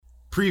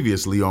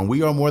Previously on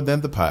We Are More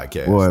Than the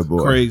Podcast.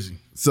 Boy. Crazy.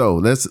 So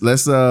let's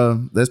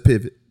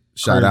pivot.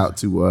 Shout out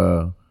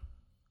to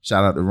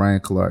Ryan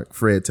Clark,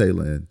 Fred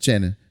Taylor, and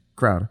Channing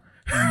Crowder.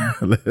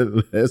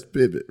 Let's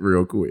pivot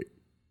real quick.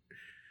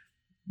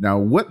 Now,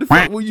 what the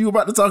fuck were you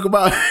about to talk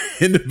about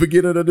in the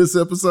beginning of this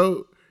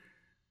episode?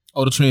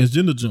 Oh, the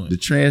transgender joint. The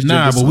transgender.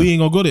 Nah, but we ain't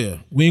gonna go there.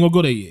 We ain't gonna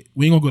go there yet.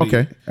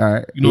 Okay, all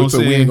right. You know what I'm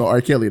saying? We ain't gonna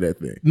R. Kelly that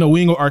thing. No,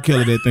 we ain't gonna R.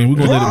 Kelly that thing. We're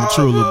gonna let it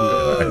mature a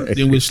little bit.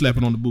 Then we're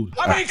slapping on the booty.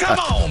 I mean, come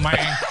on,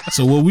 man.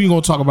 So what we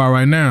gonna talk about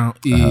right now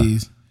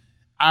is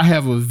I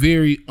have a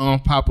very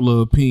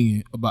unpopular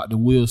opinion about the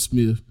Will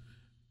Smith,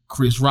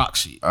 Chris Rock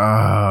shit. Oh,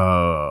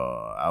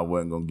 I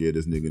wasn't gonna give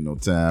this nigga no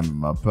time in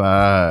my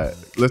pod.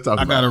 Let's talk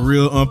about it. I got a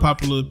real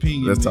unpopular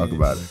opinion. Let's talk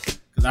about it.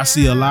 Because I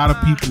see a lot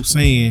of people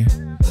saying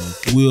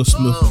Will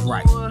Smith was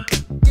right.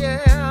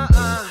 Yeah,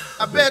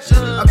 I bet you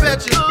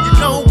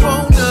don't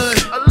want none.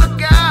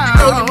 Look out.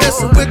 You know you're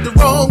messing with the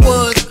wrong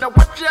ones. Now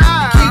watch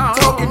out.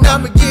 Keep talking,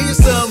 I'ma give you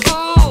some.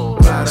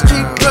 Just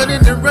keep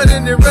running.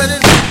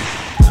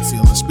 I see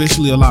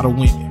especially a lot of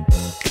women.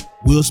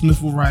 Will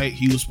Smith was right.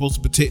 He was supposed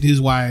to protect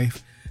his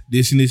wife.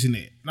 This and this and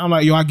that. And I'm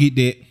like, yo, I get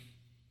that.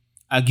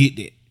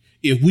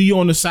 If we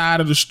on the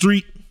side of the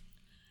street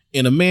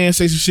and a man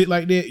say some shit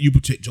like that, you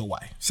protect your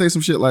wife. Say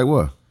some shit like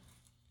what?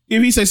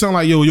 If he say something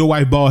like, yo, your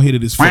wife bald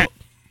headed as fuck.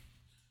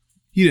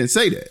 He didn't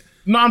say that.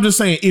 No, I'm just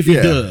saying if he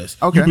does,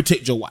 you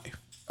protect your wife.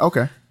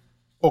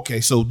 Okay,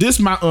 so this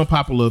is my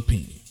unpopular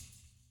opinion.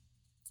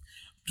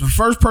 The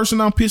first person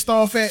I'm pissed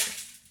off at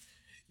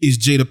is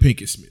Jada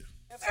Pinkett Smith.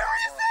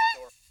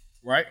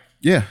 Right?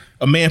 Yeah.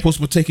 A man supposed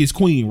to protect his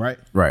queen, right?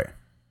 Right.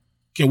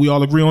 Can we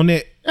all agree on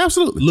that?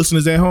 Absolutely.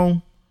 Listeners at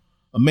home,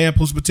 a man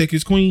supposed to protect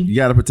his queen? You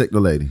gotta protect the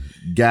lady.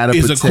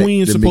 Is a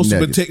queen supposed to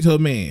protect her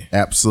man?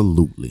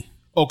 Absolutely.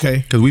 Okay.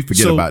 Because we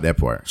forget about that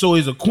part. So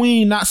is a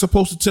queen not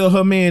supposed to tell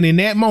her man in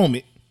that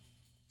moment,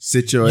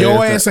 sit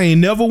your ass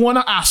ain't never won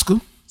an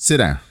Oscar? Sit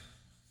down.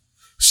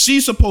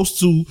 She's supposed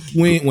to,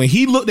 when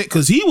he looked at,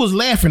 because he was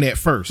laughing at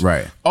first.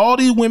 Right. All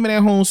these women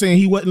at home saying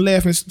he wasn't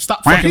laughing.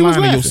 Stop fucking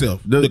lying to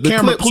yourself. The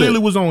camera clearly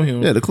was on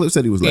him. Yeah, the clip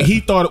said he was laughing. And he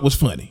thought it was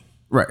funny.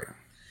 Right.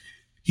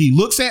 He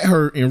looks at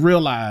her and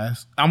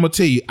realized, I'm going to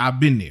tell you, I've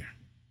been there.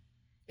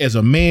 As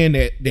a man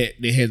that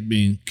has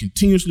been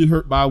continuously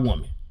hurt by a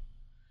woman.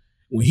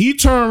 When he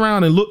turned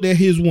around and looked at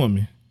his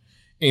woman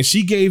and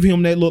she gave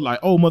him that look like,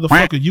 oh,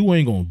 motherfucker, you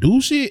ain't going to do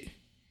shit.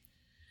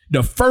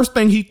 The first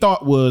thing he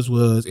thought was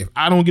if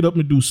I don't get up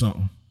and do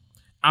something,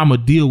 I'm going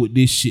to deal with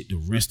this shit the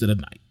rest of the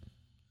night.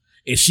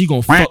 And she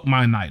going to fuck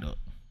my night up.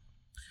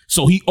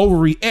 So he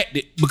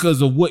overreacted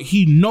because of what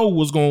he know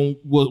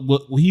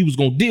what he was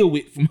going to deal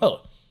with from her.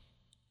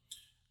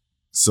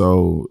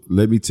 So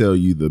let me tell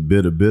you the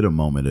bitter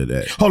moment of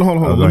that. Hold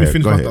on. Let me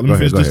finish my thought. Let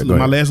me finish this,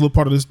 my last little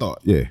part of this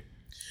thought. Yeah.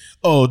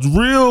 The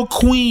real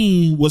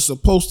queen was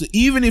supposed to,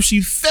 even if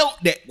she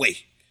felt that way,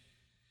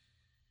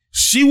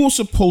 she was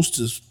supposed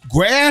to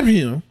grab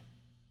him,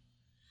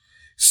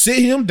 sit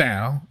him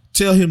down,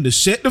 tell him to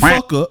shut the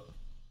fuck up,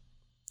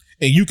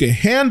 and you can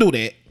handle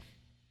that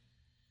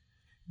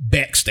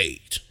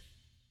backstage.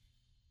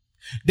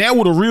 That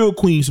what a real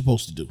queen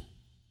supposed to do.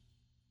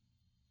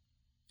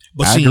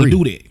 But she didn't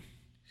do that.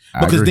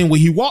 Because then when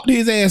he walked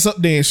his ass up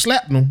there and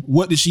slapped him,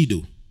 what did she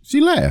do?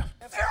 She laughed.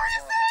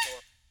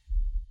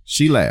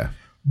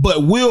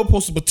 But Will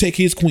supposed to protect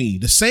his queen.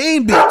 The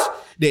same bitch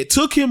that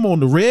took him on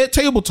the red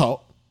table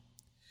talk,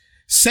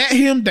 sat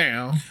him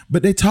down.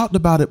 But they talked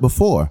about it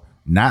before.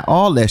 Not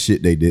all that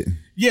shit they didn't.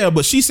 Yeah,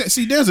 but she said,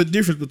 see, there's a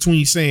difference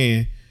between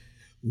saying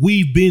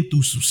we've been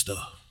through some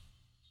stuff.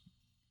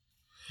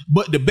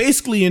 But to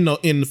basically in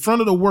the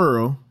front of the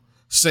world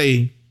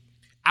say,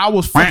 I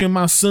was fucking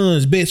my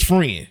son's best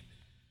friend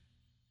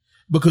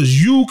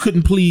because you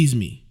couldn't please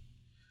me.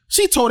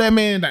 She tore that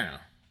man down.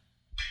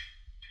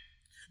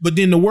 But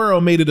then the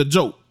world made it a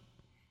joke.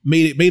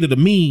 Made it a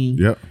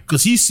meme. Yep.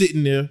 Because he's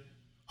sitting there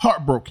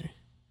heartbroken.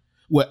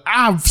 Well,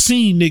 I've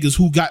seen niggas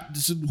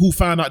who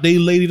found out they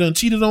lady done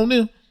cheated on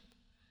them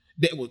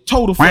that would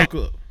total fuck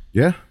up.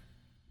 Yeah.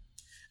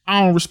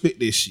 I don't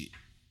respect this shit.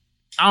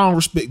 I don't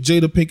respect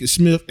Jada Pinkett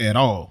Smith at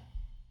all.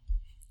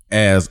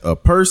 As a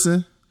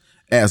person,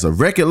 as a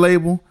record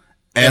label,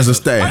 as a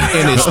staff.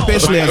 And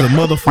especially as a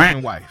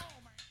motherfucking wife.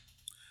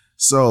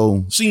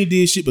 So she ain't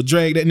did shit but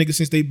drag that nigga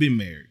since they been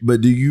married.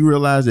 But do you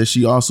realize that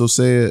she also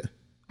said,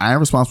 I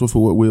ain't responsible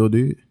for what Will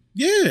did?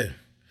 Yeah.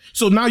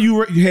 So now have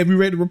you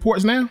read the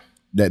reports now?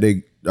 That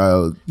they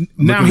now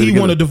he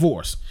want a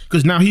divorce.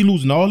 Because now he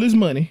losing all his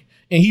money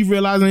and he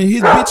realizing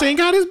his bitch ain't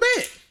got his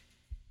back.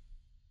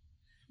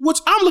 Which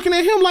I'm looking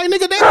at him like,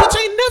 nigga, that bitch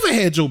ain't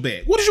never had your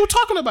back. What are you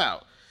talking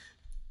about?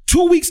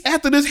 2 weeks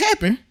after this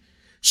happened,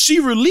 she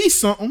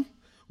released something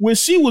when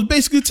she was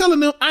basically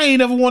telling them, I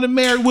ain't ever wanted to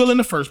marry Will in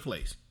the first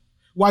place.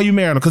 Why you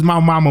marrying her? Because my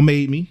mama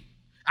made me.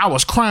 I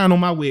was crying on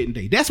my wedding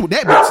day. That's what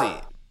that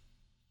bitch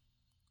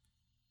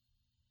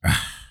said.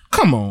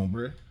 Come on,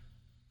 bro.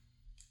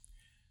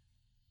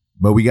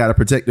 But we got to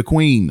protect the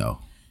queen, though.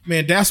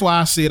 Man, that's why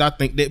I said I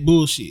think that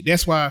bullshit.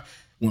 That's why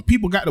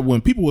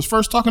when people was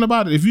first talking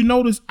about it, if you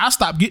notice, I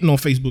stopped getting on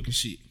Facebook and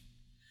shit.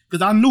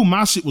 Because I knew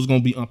my shit was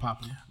going to be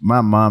unpopular.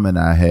 My mom and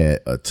I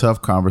had a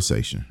tough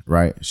conversation,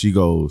 right? She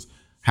goes,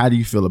 how do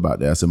you feel about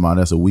that? I said, Mom,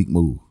 that's a weak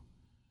move.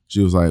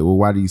 She was like, well,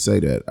 why do you say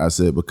that? I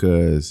said,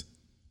 because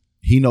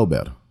he know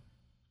better.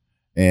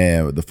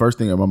 And the first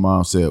thing that my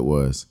mom said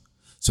was,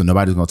 so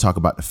nobody's going to talk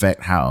about the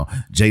fact how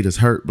Jada's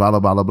hurt, blah, blah,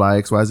 blah, blah, blah,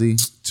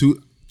 XYZ.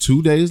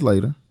 Two days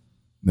later,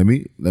 let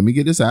me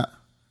get this out.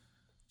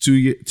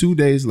 2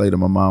 days later,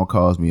 my mom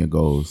calls me and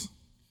goes,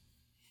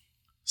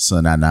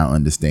 son, I now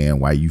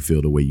understand why you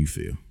feel the way you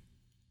feel.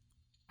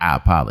 I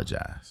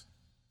apologize.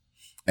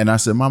 And I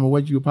said, Mama,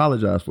 what did you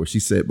apologize for? She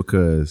said,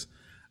 because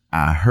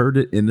I heard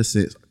it in the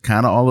sense,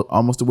 kind of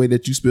almost the way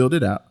that you spelled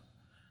it out.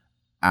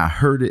 I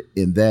heard it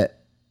in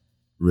that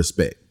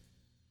respect.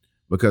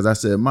 Because I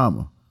said,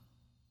 Mama,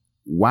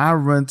 why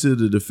run to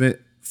the defense?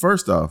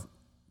 First off,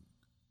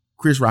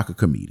 Chris Rock a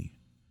comedian.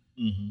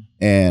 Mm-hmm.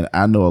 And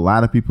I know a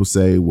lot of people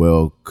say,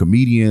 well,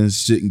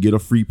 comedians shouldn't get a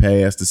free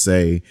pass to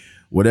say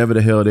whatever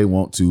the hell they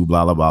want to,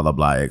 blah, blah, blah, blah,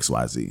 blah,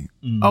 XYZ.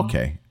 Mm-hmm.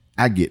 Okay,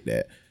 I get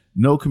that.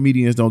 No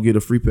comedians don't get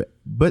a free pass,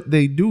 but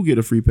they do get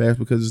a free pass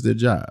because it's their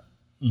job.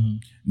 Mm-hmm.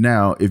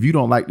 Now, if you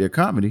don't like their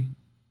comedy,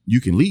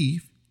 you can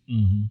leave.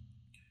 Mm-hmm.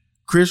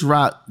 Chris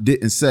Rock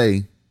didn't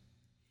say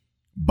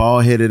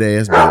bald-headed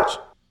ass bitch,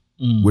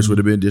 which would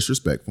have been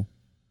disrespectful.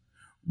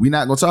 We're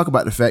not going to talk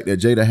about the fact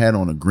that Jada had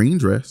on a green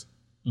dress,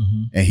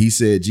 and he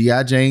said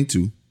G.I. Jane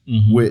too,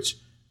 which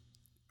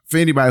for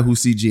anybody who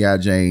see G.I.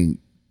 Jane,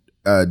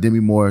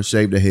 Demi Moore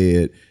shaved her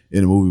head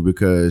in the movie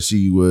because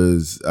she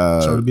was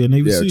trying to be a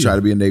Navy SEAL. Try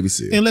to be a Navy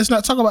SEAL. And let's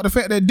not talk about the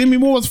fact that Demi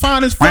Moore was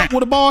fine as fuck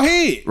with a bald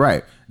head.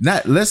 Right.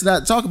 Let's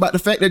not talk about the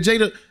fact that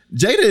Jada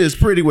is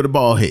pretty with a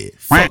bald head.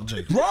 Fuck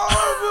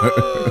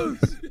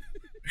Jada.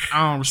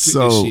 I don't respect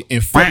that shit.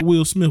 And fuck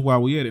Will Smith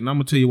while we at it. And I'm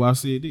gonna tell you why I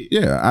said that.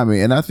 Yeah, I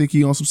mean, and I think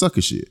he on some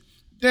sucker shit.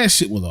 That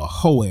shit was a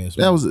hoe ass.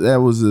 That was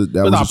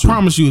But I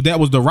promise you, if that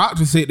was The Rock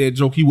to say that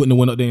joke, he wouldn't have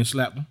went up there and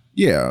slapped him.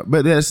 Yeah,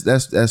 but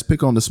that's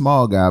pick on the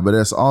small guy. But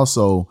that's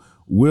also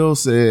Will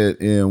said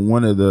in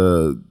one of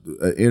the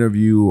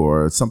interview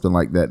or something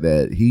like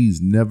that he's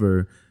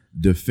never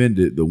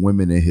defended the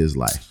women in his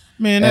life.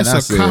 Man,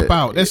 that's a cop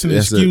out. That's an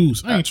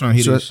excuse. I ain't trying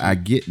to hear that shit. I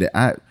get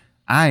that.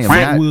 I am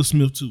not Will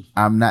Smith too.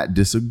 I'm not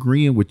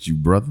disagreeing with you,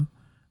 brother.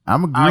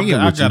 I'm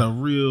agreeing with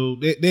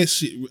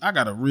you. I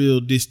got a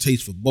real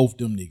distaste for both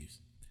them niggas.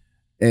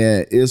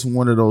 And it's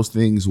one of those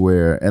things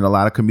where, and a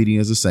lot of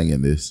comedians are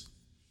saying this,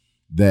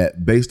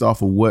 that based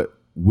off of what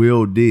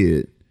Will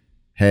did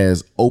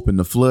has opened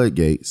the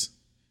floodgates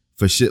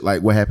for shit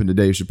like what happened to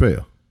Dave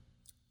Chappelle.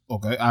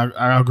 Okay,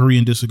 I agree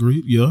and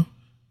disagree. Yeah.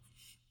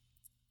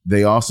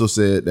 They also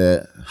said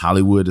that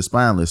Hollywood is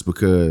spineless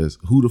because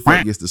who the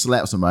fuck gets to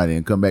slap somebody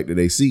and come back to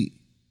their seat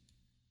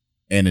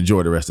and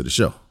enjoy the rest of the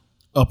show?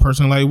 A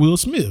person like Will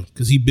Smith,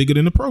 because he bigger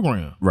than the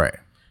program. Right.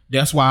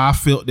 That's why I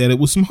felt that it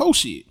was some hoe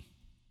shit.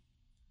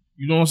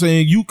 You know what I'm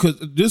saying? Cause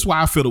this is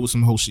why I felt it was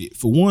some whole shit.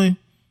 For one,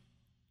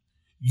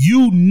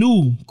 you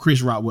knew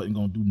Chris Rock wasn't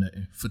gonna do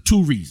nothing for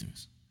two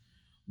reasons.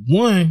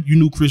 One, you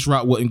knew Chris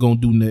Rock wasn't gonna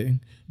do nothing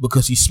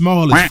because he's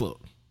small as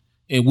fuck,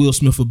 and Will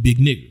Smith a big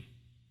nigga.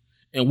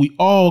 And we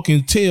all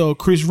can tell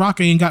Chris Rock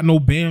ain't got no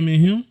bam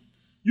in him.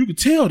 You can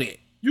tell that.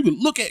 You can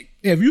look at.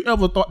 Have you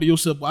ever thought to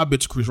yourself, well, I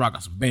bet you Chris Rock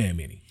got some bam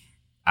in him?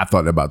 I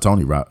thought that about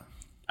Tony Rock.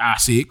 I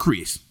said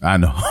Chris. I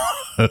know.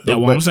 That's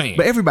what I'm saying.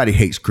 But everybody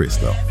hates Chris,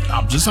 though.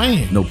 I'm just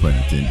saying. No pun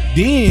intended.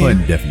 Then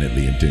pun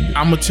definitely intended.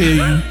 I'm gonna tell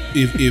you,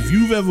 if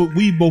you've ever,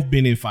 we both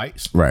been in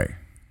fights, right?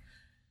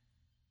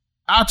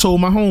 I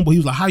told my homeboy, he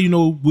was like, "How you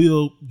know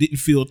Will didn't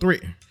feel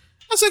threatened?"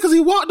 I said, "Cause he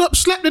walked up,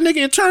 slapped the nigga,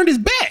 and turned his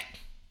back."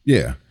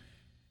 Yeah,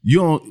 you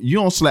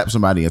don't slap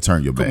somebody and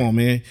turn your back. Come on,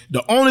 man.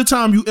 The only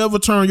time you ever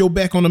turn your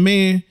back on a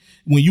man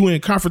when you in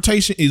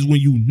confrontation is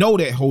when you know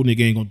that whole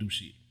nigga ain't gonna do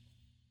shit.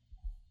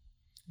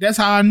 That's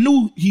how I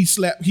knew he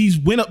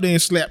went up there and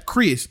slapped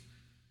Chris,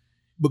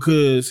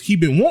 because he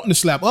been wanting to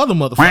slap other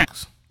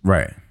motherfuckers.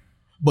 Right.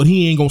 But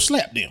he ain't gonna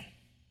slap them.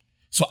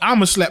 So I'm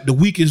gonna slap the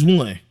weakest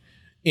one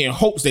in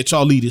hopes that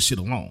y'all leave this shit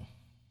alone.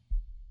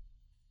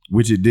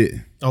 Which it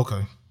didn't.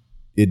 Okay.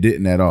 It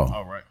didn't at all.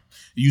 All right.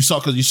 You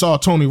saw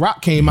Tony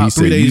Rock came out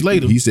 3 days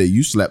later. He said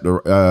you slapped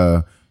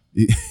the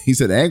he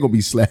said ain't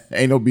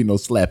gonna be no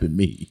slapping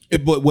me.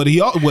 But what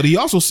he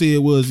also said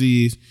was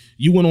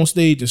you went on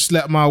stage and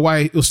slapped my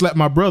wife or slapped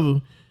my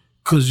brother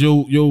cause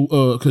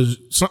cause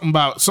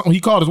something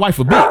he called his wife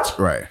a bitch.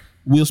 Right.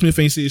 Will Smith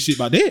ain't said shit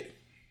about that.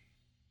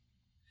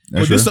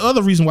 But this is the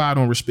other reason why I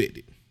don't respect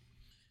it.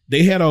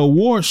 They had an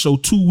award show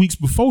 2 weeks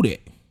before that.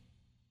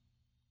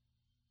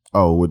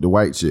 Oh, with the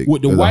white chick.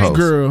 With the white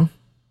girl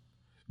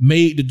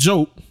made the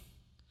joke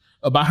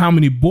about how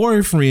many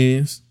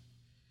boyfriends.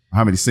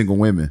 How many single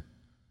women?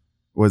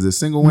 Was it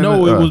single women?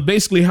 No, it was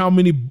basically how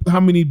many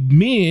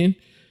men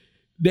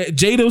that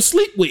Jada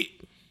sleep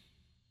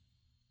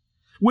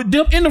with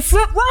them in the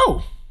front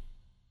row.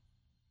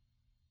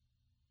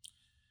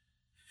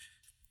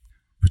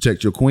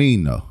 Protect your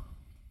queen, though.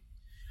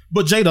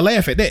 But Jada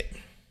laughed at that.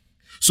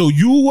 So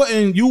you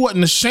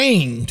wasn't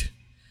ashamed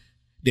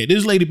that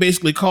this lady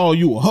basically called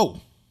you a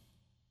hoe.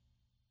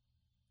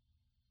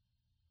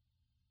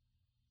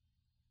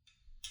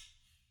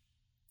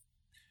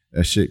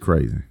 That shit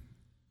crazy.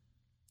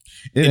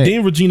 And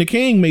then Regina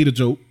King made a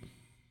joke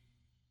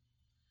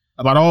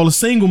about all the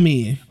single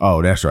men.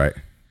 Oh, that's right.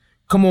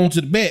 Come on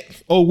to the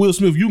back. Oh, Will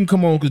Smith, you can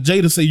come on because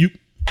Jada say you.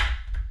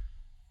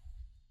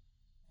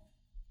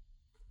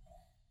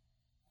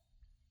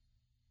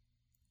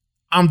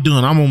 I'm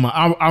done.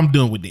 I'm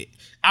done with that.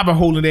 I've been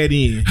holding that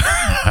in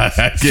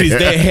since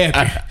that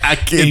happened. I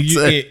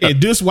can't.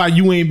 And this why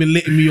you ain't been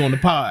letting me on the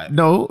pod.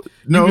 No.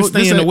 You been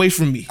staying away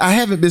from me. I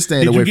haven't been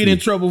staying Did away from you. Did you get in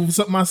trouble for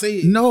something I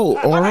said? No,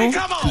 Oral.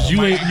 Cause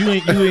you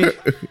ain't.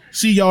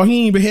 See, y'all,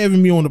 he ain't been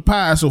having me on the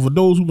pod. So for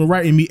those who been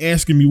writing me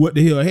asking me what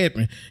the hell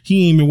happened,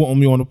 he ain't been wanting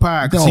me on the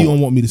pod because he don't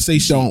want me to say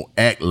shit. Don't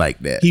act like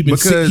that. He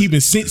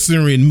been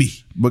censoring me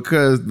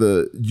because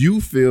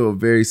you feel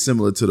very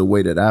similar to the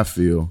way that I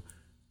feel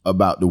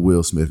about the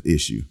Will Smith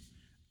issue.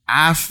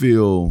 I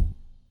feel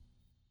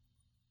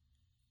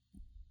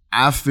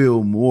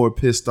more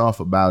pissed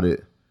off about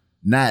it,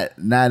 not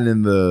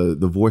in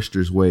the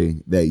boisterous way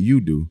that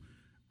you do.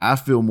 I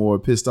feel more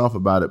pissed off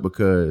about it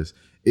because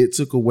it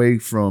took away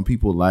from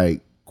people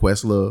like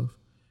Questlove.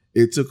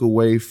 It took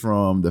away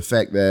from the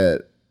fact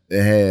that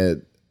it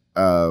had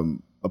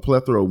a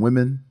plethora of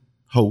women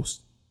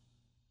hosts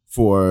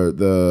for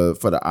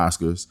the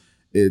Oscars.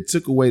 It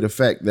took away the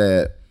fact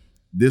that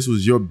this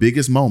was your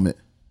biggest moment.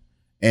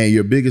 And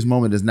your biggest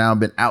moment has now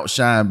been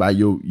outshined by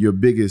your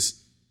biggest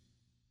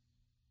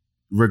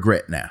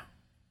regret now.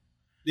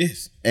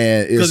 Yes.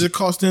 And because it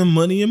cost him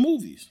money in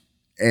movies.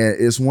 And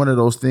it's one of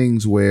those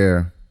things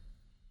where,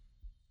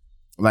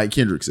 like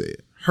Kendrick said,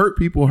 hurt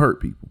people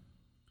hurt people.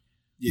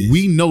 Yes.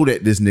 We know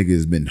that this nigga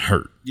has been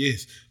hurt.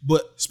 Yes.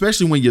 But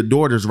especially when your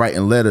daughter's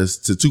writing letters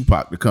to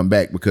Tupac to come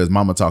back because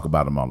mama talk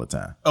about him all the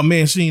time. A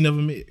man she ain't never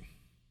met.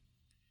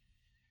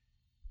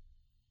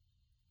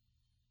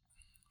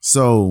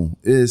 So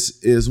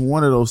it's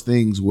one of those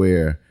things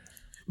where,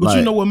 but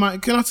you know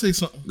what, can I say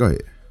something? Go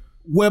ahead.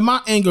 Where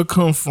my anger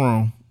comes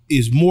from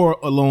is more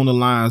along the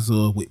lines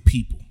of with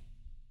people.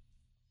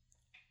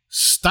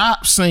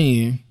 Stop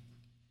saying,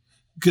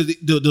 because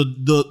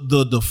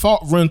the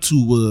default run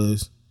to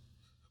was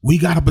we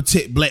gotta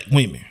protect black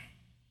women,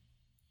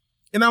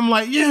 and I'm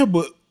like, yeah,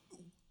 but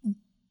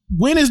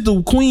when is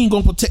the queen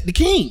gonna protect the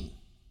king?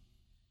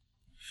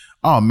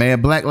 Oh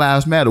man, Black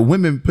Lives Matter.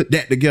 Women put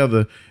that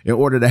together in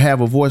order to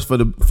have a voice for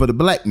the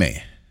black man.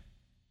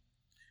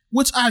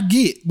 Which I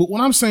get, but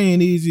what I'm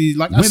saying is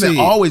like women I said,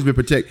 always been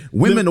protected.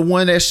 Women the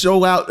one that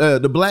show out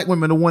the black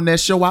women the one that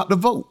show out the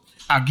vote.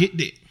 I get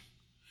that,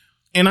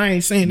 and I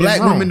ain't saying black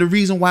wrong. women the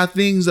reason why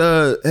things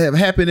have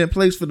happened in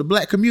place for the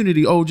black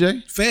community.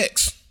 OJ,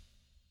 facts.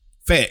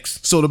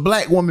 So the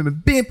black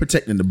woman been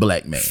protecting the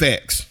black man.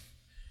 Facts.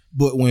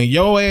 But when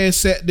your ass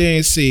sat there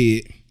and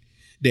said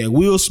that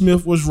Will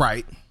Smith was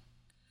right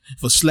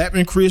for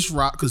slapping Chris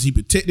Rock because he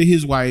protected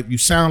his wife, you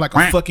sound like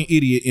a fucking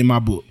idiot in my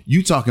book.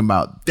 You talking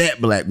about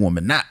that black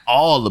woman, not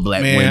all the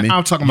black women.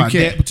 I'm talking about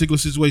that particular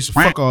situation.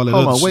 Fuck all that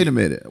Hold other on, shit.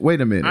 wait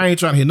a minute. I ain't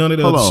trying to hear none of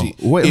that other shit.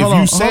 If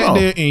you sat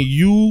there and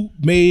you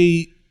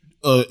made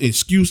an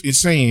excuse in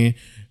saying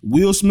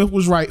Will Smith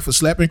was right for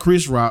slapping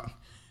Chris Rock,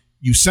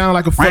 you sound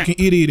like a fucking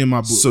idiot in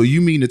my book. So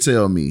you mean to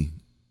tell me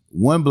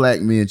one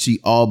black man cheat,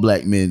 all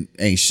black men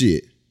ain't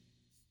shit,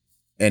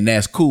 and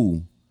that's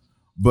cool?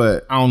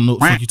 But I don't know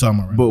what you talking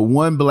about. Right but now.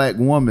 One black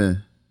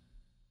woman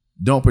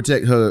don't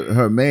protect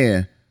her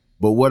man.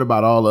 But what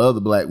about all the other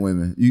black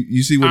women?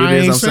 You see what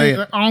it is I'm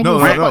saying? I don't give a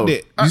fuck about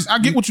that. I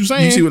get what you're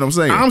saying. You see what I'm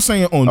saying? I'm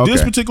saying on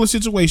this particular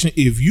situation,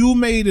 if you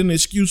made an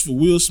excuse for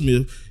Will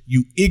Smith,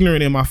 you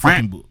ignorant in my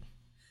fucking book.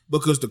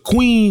 Because the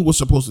queen was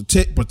supposed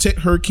to protect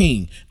her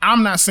king.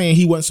 I'm not saying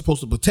he wasn't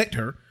supposed to protect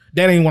her.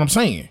 That ain't what I'm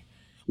saying.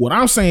 What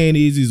I'm saying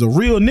is a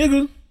real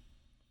nigga,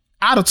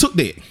 I'd have took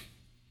that.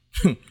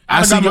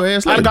 I'd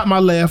have got my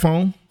laugh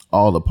on.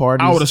 All the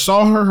parties. I would have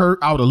saw her hurt.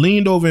 I would have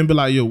leaned over and be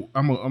like, yo,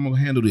 I'm gonna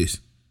handle this.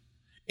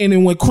 And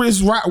then when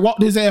Chris Rock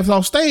walked his ass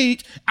off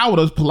stage, I would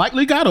have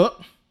politely got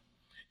up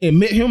and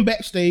met him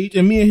backstage,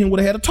 and me and him would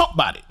have had a talk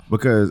about it.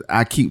 Because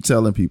I keep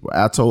telling people,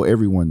 I told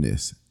everyone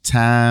this,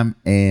 time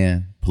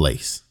and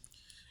place.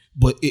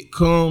 But it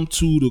come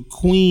to the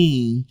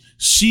queen.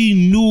 She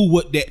knew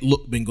what that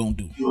look been gonna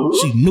do.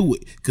 She knew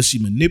it because she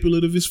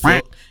manipulative as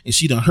fuck, and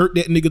she done hurt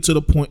that nigga to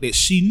the point that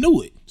she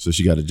knew it. So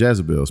she got a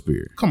Jezebel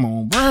spirit. Come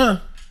on,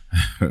 bruh.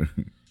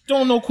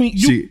 Don't know queen.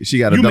 She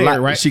got a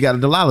Delilah, right? She got a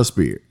Delilah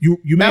spirit. You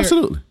married?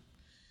 Absolutely.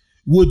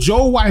 Would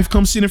your wife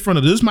come sit in front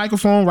of this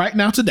microphone right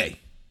now today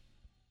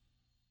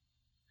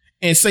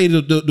and say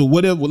the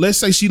whatever? Let's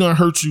say she done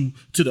hurt you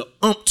to the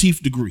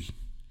umpteenth degree.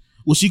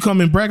 Will she come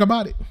and brag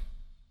about it?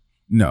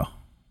 No.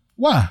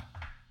 Why?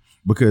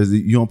 Because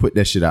you don't put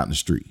that shit out in the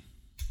street.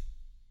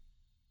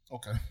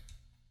 Okay.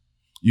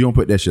 You don't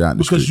put that shit out in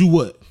the street. Because you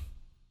what?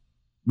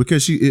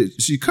 Because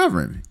she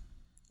covering me.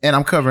 And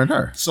I'm covering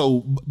her.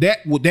 So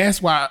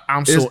that's why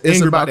I'm so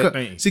angry about that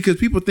thing. See, because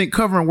people think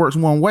covering works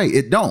one way.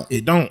 It don't.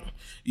 It don't.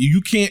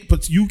 You can't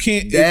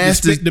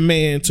expect the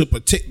man to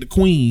protect the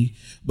queen,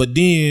 but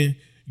then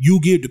You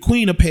give the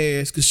queen a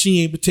pass because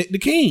she ain't protect the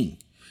king.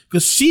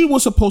 Because she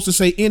was supposed to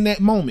say in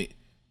that moment,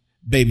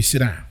 baby, sit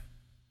down.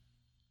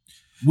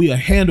 We'll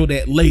handle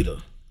that later.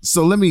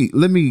 So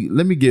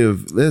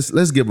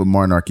let's give a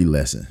monarchy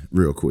lesson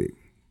real quick.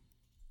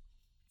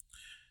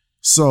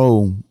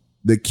 So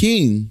the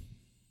king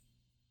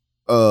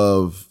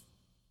of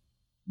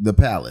the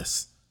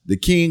palace, the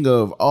king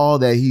of all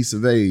that he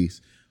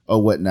surveys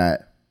or whatnot,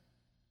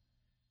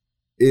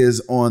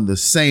 is on the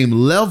same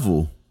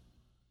level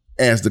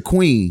as the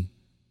queen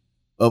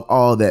of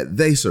all that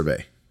they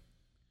survey.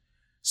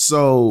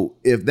 So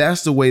if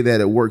that's the way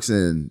that it works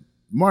in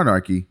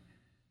monarchy,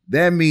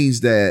 that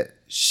means that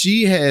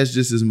she has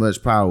just as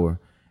much power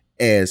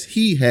as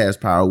he has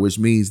power, which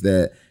means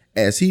that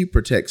as he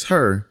protects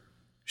her,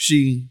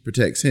 she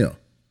protects him.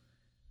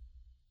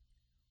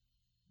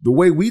 The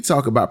way we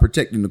talk about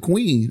protecting the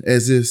queen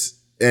as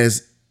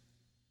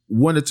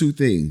one of two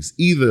things.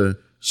 Either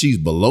she's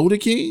below the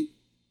king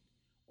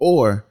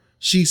or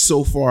she's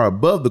so far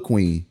above the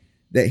queen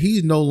that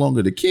he's no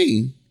longer the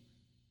king.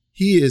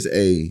 He is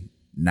a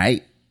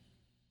knight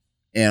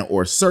and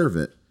or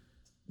servant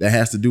that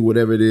has to do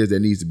whatever it is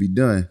that needs to be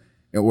done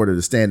in order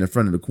to stand in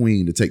front of the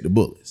queen to take the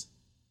bullets.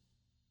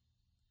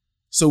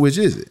 So which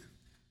is it?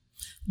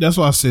 That's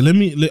why I said,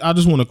 I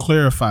just want to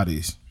clarify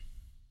this,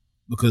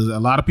 because a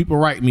lot of people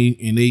write me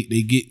and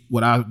they get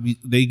what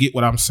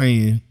I'm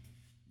saying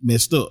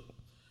messed up.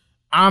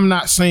 I'm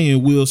not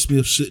saying Will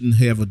Smith shouldn't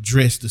have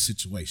addressed the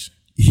situation.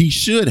 He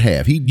should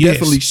have. He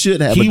definitely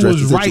should have addressed the situation.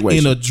 He was right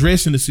in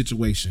addressing the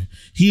situation.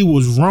 He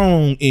was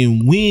wrong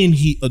in when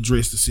he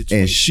addressed the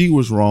situation. And she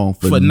was wrong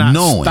for not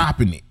knowing.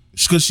 Stopping it.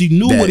 Because she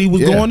knew what he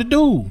was going to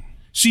do.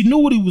 She knew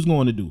what he was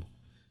going to do.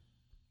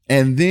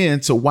 And then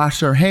to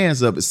wash her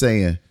hands up and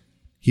saying,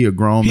 he a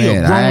grown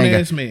man.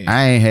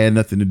 I ain't had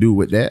nothing to do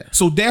with that.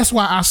 So that's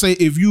why I say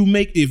if you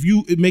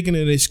making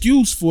an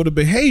excuse for the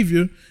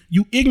behavior,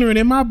 you ignorant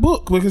in my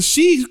book, because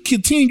she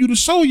continued to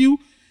show you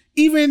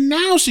even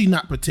now she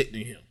not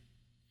protecting him.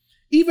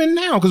 Even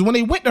now, because when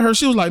they went to her,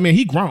 she was like, man,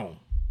 he grown.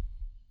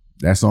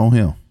 That's on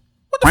him.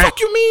 What the fuck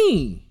you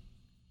mean?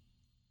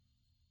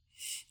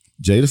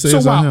 Jada says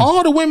so on him. While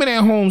all the women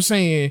at home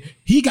saying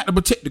he got to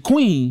protect the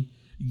queen,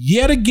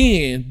 yet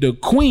again, the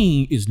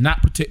queen is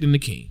not protecting the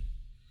king.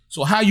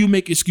 So how you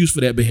make excuse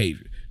for that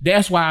behavior?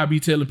 That's why I be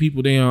telling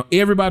people down,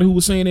 everybody who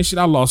was saying that shit,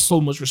 I lost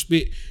so much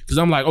respect, because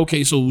I'm like,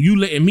 okay, so you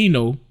letting me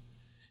know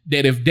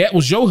that if that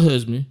was your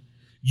husband,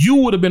 you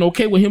would have been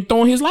okay with him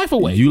throwing his life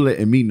away. You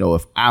letting me know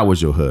if I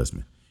was your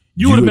husband,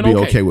 you would have been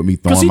okay with me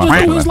throwing my life away. Because he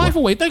just threw his life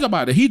away. Think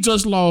about it. He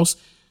just lost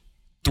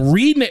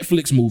 3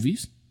 Netflix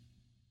movies.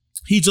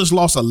 He just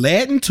lost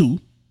Aladdin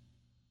 2.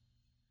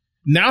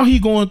 Now he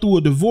going through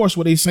a divorce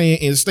where they saying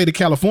in the state of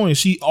California,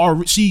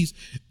 she's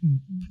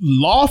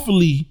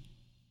lawfully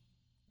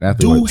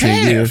after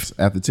 10 years,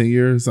 after 10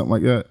 years, something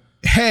like that.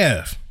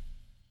 Half.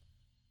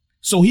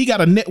 So he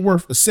got a net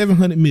worth of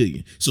 $700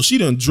 million. So she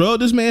done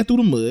drugged this man through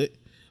the mud,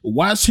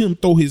 watched him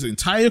throw his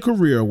entire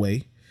career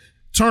away,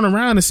 turn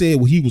around and said,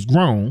 well, he was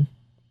grown,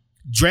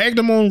 dragged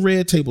him on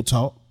Red Table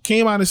Talk,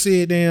 came out and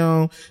said,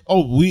 damn,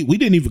 we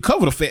didn't even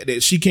cover the fact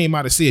that she came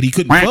out and said he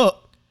couldn't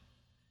fuck,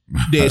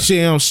 that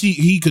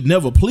he could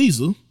never please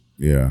her.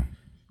 Yeah.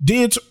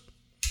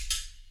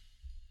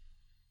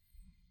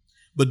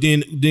 But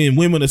then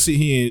women will sit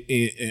here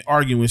and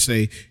argue and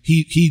say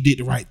he did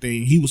the right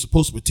thing. He was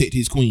supposed to protect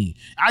his queen.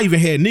 I even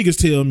had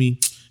niggas tell me,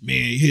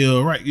 man,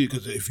 yeah, right,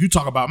 because if you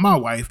talk about my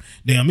wife,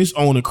 damn, it's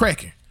on and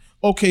cracking.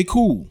 Okay,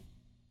 cool.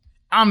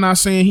 I'm not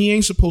saying he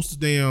ain't supposed to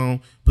damn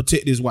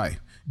protect his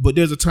wife, but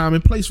there's a time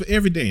and place for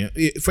everything.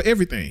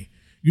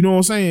 You know what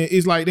I'm saying?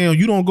 It's like, damn,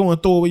 you don't go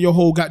and throw away your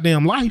whole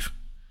goddamn life,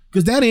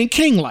 because that ain't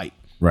king-like.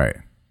 Right.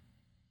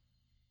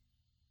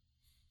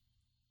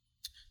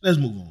 Let's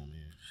move on, man.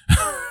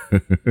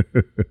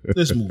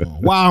 Let's move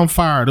on. While I'm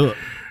fired up,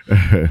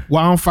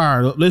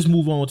 let's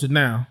move on to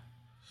now.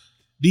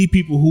 These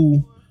people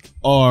who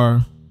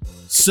are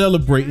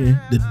celebrating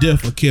the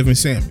death of Kevin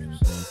Samuels.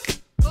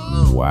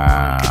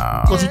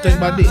 Wow. What you think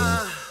about this?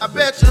 I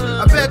bet you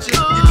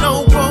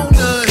don't want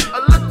none.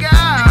 Look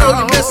out. You know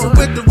you're messing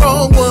with the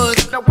wrong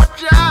ones. Now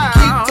watch out.